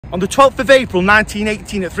On the 12th of April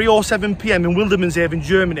 1918 at 3:07 PM in Wilhelmshaven,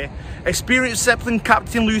 Germany, experienced Zeppelin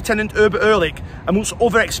Captain Lieutenant Herbert Ehrlich, amongst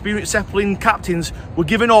other experienced Zeppelin captains, were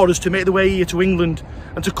given orders to make their way here to England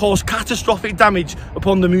and to cause catastrophic damage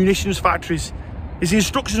upon the munitions factories. His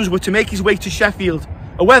instructions were to make his way to Sheffield.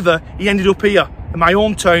 However, he ended up here, in my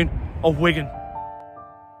hometown of Wigan.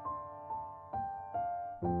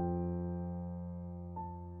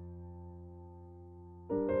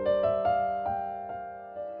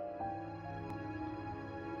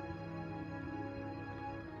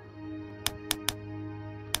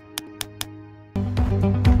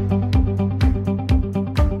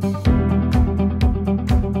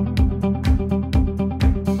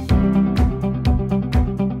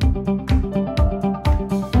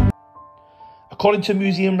 According to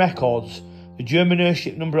museum records, the German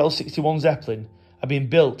airship number L-61 Zeppelin had been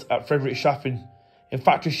built at Friedrichshafen in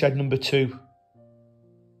factory shed number 2.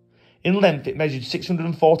 In length it measured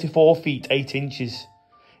 644 feet 8 inches.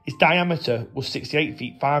 Its diameter was 68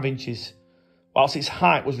 feet 5 inches, whilst its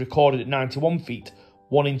height was recorded at 91 feet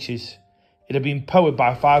 1 inches. It had been powered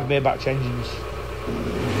by 5 Maybach engines.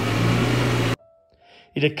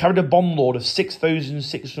 It had carried a bomb load of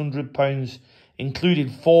 6,600 pounds, including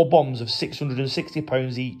 4 bombs of 660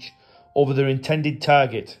 pounds each, over their intended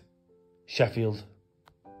target, Sheffield.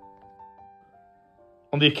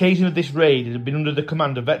 On the occasion of this raid, it had been under the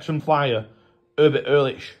command of veteran flyer Herbert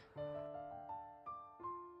Ehrlich.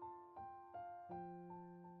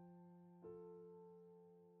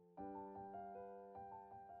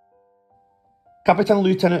 Captain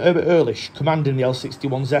Lieutenant Herbert Ehrlich, commanding the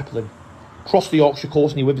L-61 Zeppelin, crossed the Yorkshire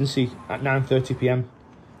coast near Wivensea at 9:30 PM.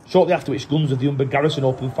 Shortly after which, guns of the Humber garrison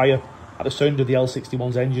opened fire at the sound of the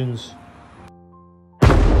L-61's engines. It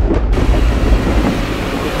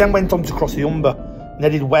then went on to cross the Humber and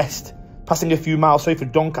headed west, passing a few miles south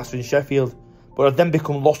of Doncaster and Sheffield, but had then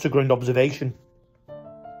become lost to ground observation.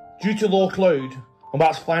 Due to low cloud, and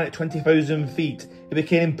whilst flying at 20,000 feet, it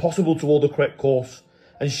became impossible to hold the correct course,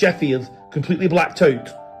 and Sheffield, completely blacked out,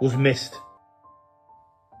 was missed.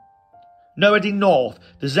 Now heading north,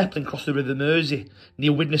 the Zeppelin crossed the River Mersey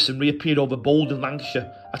near Widnes and reappeared over Bold in Lancashire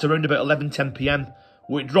at around about 11:10 PM,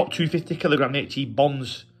 where it dropped 250kg HE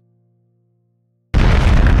bombs.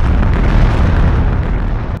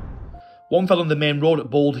 One fell on the main road at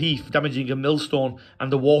Bold Heath, damaging a millstone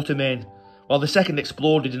and a water main, while the second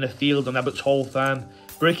exploded in a field on Abbott's Hall Farm,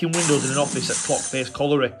 breaking windows in an office at Clockface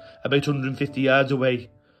Colliery, about 150 yards away.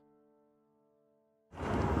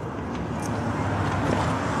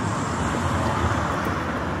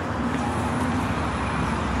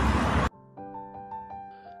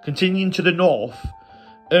 Continuing to the north,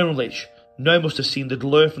 Ehrlich now must have seen the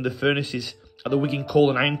glare from the furnaces at the Wigan Coal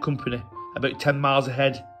and Iron Company about 10 miles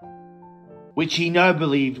ahead, which he now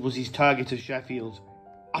believed was his target of Sheffield.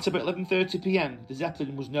 At about 11:30 PM, the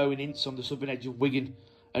Zeppelin was now in Ince on the southern edge of Wigan,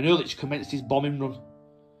 and Ehrlich commenced his bombing run.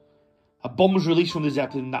 A bomb was released from the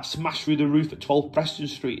Zeppelin that smashed through the roof at 12 Preston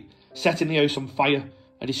Street, setting the house on fire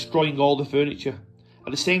and destroying all the furniture. At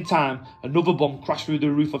the same time, another bomb crashed through the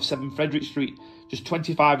roof of 7 Frederick Street, just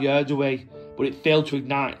 25 yards away, but it failed to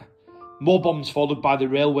ignite. More bombs followed by the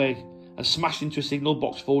railway and smashed into a signal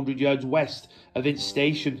box 400 yards west of Ince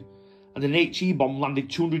Station, and an HE bomb landed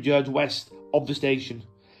 200 yards west of the station,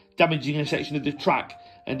 damaging a section of the track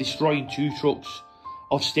and destroying 2 trucks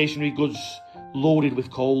of stationary goods loaded with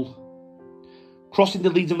coal. Crossing the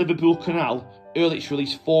Leeds and Liverpool Canal, Ehrlich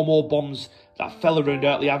released 4 more bombs that fell around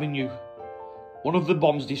Hartley Avenue. One of the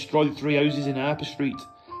bombs destroyed 3 houses in Harper Street,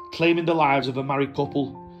 claiming the lives of a married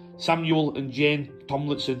couple, Samuel and Jane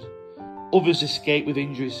Tomlinson. Others escaped with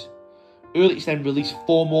injuries. Ehrlich then released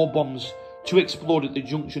 4 more bombs. 2 exploded at the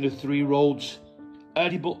junction of 3 roads,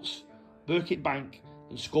 Erdie Butts, Burkitt Bank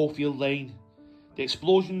and Schofield Lane. The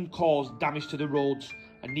explosion caused damage to the roads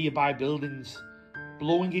and nearby buildings,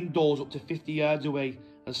 blowing in doors up to 50 yards away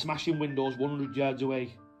and smashing windows 100 yards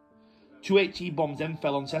away. 2 HE bombs then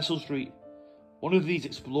fell on Cecil Street. One of these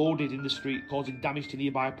exploded in the street, causing damage to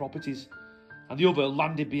nearby properties, and the other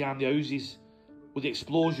landed behind the houses, with the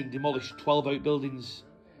explosion demolished 12 outbuildings.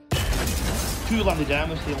 2 landed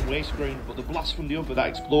harmlessly on waste ground, but the blast from the other that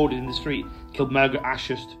exploded in the street killed Margaret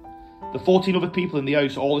Ashurst. The 14 other people in the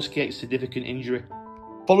house all escaped significant injury.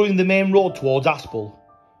 Following the main road towards Aspel,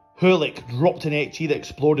 Ehrlich dropped an HE that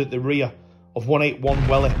exploded at the rear of 181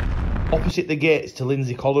 Welly, opposite the gates to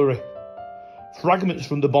Lindsay Colliery. Fragments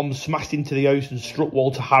from the bomb smashed into the house and struck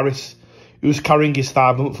Walter Harris, who was carrying his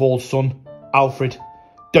 5-month-old son, Alfred,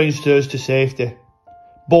 downstairs to safety.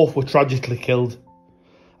 Both were tragically killed.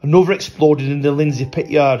 Another exploded in the Lindsay pit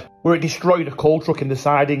yard, where it destroyed a coal truck in the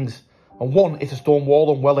sidings, and one hit a stone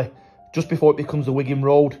wall on Welly, just before it becomes the Wigan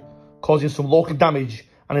Road, causing some local damage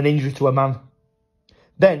and an injury to a man.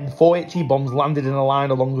 Then 4 HE bombs landed in a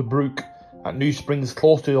line along the Brook at New Springs,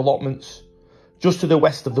 close to the allotments, just to the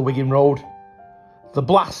west of the Wigan Road. The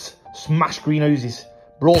blasts smashed greenhouses,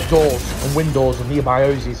 broke doors and windows of nearby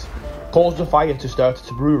houses, caused a fire to start at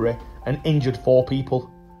a brewery and injured 4 people.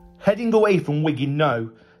 Heading away from Wigan now,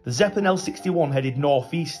 the Zeppelin L61 headed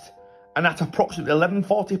northeast, and at approximately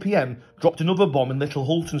 11:40 PM dropped another bomb in Little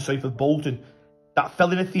Hulton south of Bolton that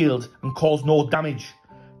fell in a field and caused no damage.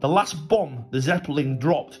 The last bomb the Zeppelin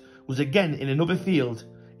dropped was again in another field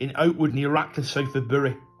in Outwood near Ratcliffe south of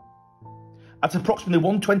Bury. At approximately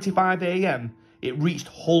 1:25 AM it reached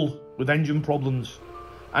Hull with engine problems,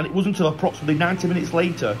 and it wasn't until approximately 90 minutes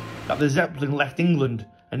later that the Zeppelin left England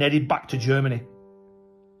and headed back to Germany.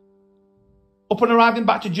 Upon arriving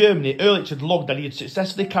back to Germany, Ehrlich had logged that he had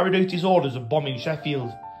successfully carried out his orders of bombing Sheffield.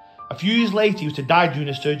 A few years later he was to die during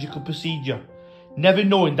a surgical procedure, never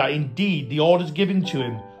knowing that indeed the orders given to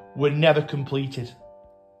him were never completed.